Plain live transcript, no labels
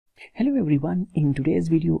Hello everyone, in today's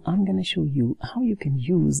video I'm gonna show you how you can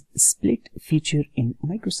use split feature in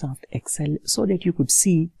Microsoft Excel so that you could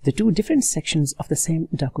see the two different sections of the same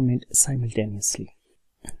document simultaneously.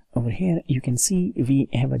 Over here you can see we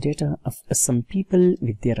have a data of some people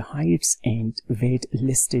with their heights and weight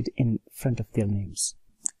listed in front of their names.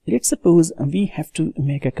 Let's suppose we have to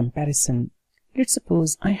make a comparison. Let's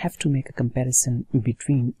suppose I have to make a comparison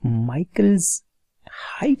between Michael's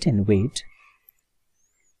height and weight.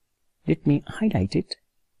 Let me highlight it,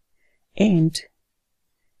 and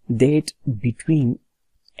that between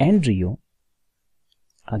Andrew,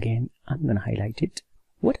 again I'm going to highlight it.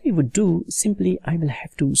 What I would do, simply I will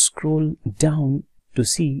have to scroll down to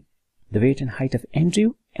see the weight and height of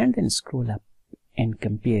Andrew and then scroll up and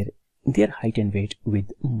compare their height and weight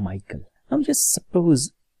with Michael. Now just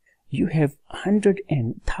suppose you have hundreds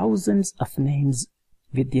and thousands of names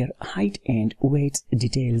with their height and weight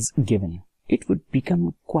details given. It would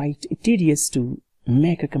become quite tedious to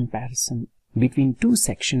make a comparison between two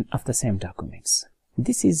sections of the same documents.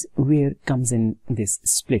 This is where comes in this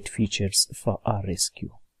split features for our rescue.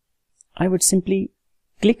 I would simply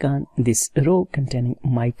click on this row containing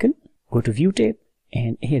Michael, go to View tab,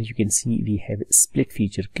 and here you can see we have split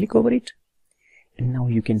feature. Click over it, and now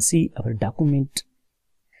you can see our document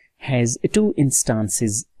has two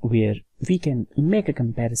instances where we can make a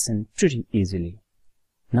comparison pretty easily.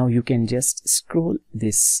 Now you can just scroll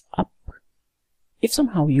this up. If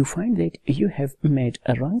somehow you find that you have made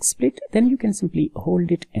a wrong split, then you can simply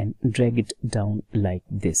hold it and drag it down like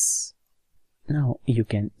this. Now you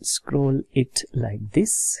can scroll it like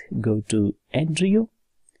this, go to Andrew,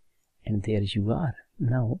 and there you are.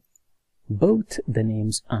 Now both the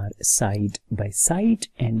names are side by side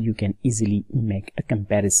and you can easily make a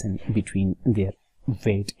comparison between their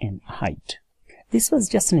weight and height. This was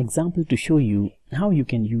just an example to show you how you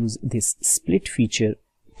can use this split feature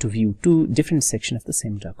to view two different sections of the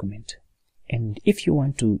same document. And if you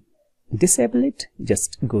want to disable it,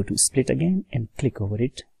 just go to split again and click over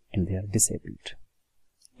it, and they are disabled.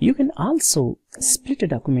 You can also split a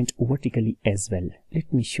document vertically as well.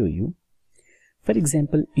 Let me show you. For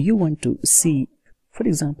example, you want to see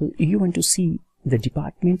the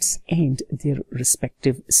departments and their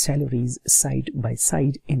respective salaries side by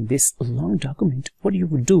side in this long document. What you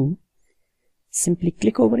would do, simply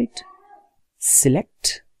click over it,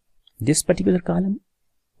 select this particular column,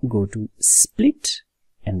 go to split,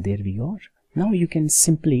 and there we are. Now you can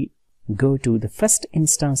simply go to the first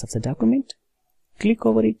instance of the document, click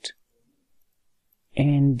over it,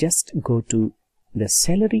 and just go to the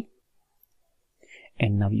salary,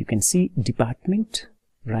 and now you can see department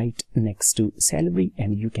right next to salary,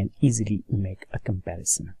 and you can easily make a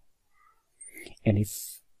comparison. And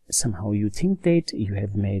if somehow you think that you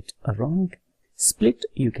have made a wrong split,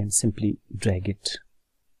 you can simply drag it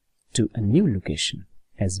to a new location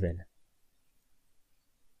as well,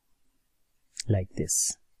 like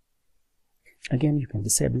this. Again, you can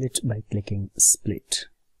disable it by clicking split.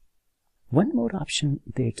 One more option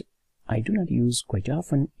that I do not use quite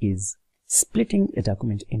often is splitting a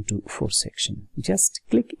document into 4 sections. Just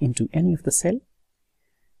click into any of the cell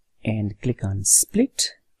and click on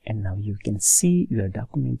split, and now you can see your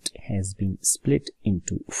document has been split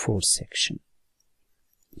into 4 sections.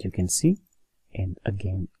 You can see, and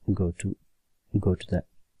again go to the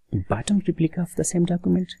bottom replica of the same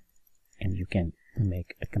document, and you can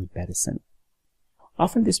make a comparison.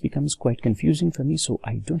 Often this becomes quite confusing for me, so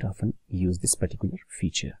I don't often use this particular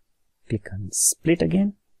feature. Click on split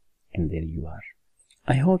again, and there you are.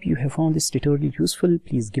 I hope you have found this tutorial useful.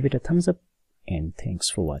 Please give it a thumbs up, and thanks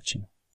for watching.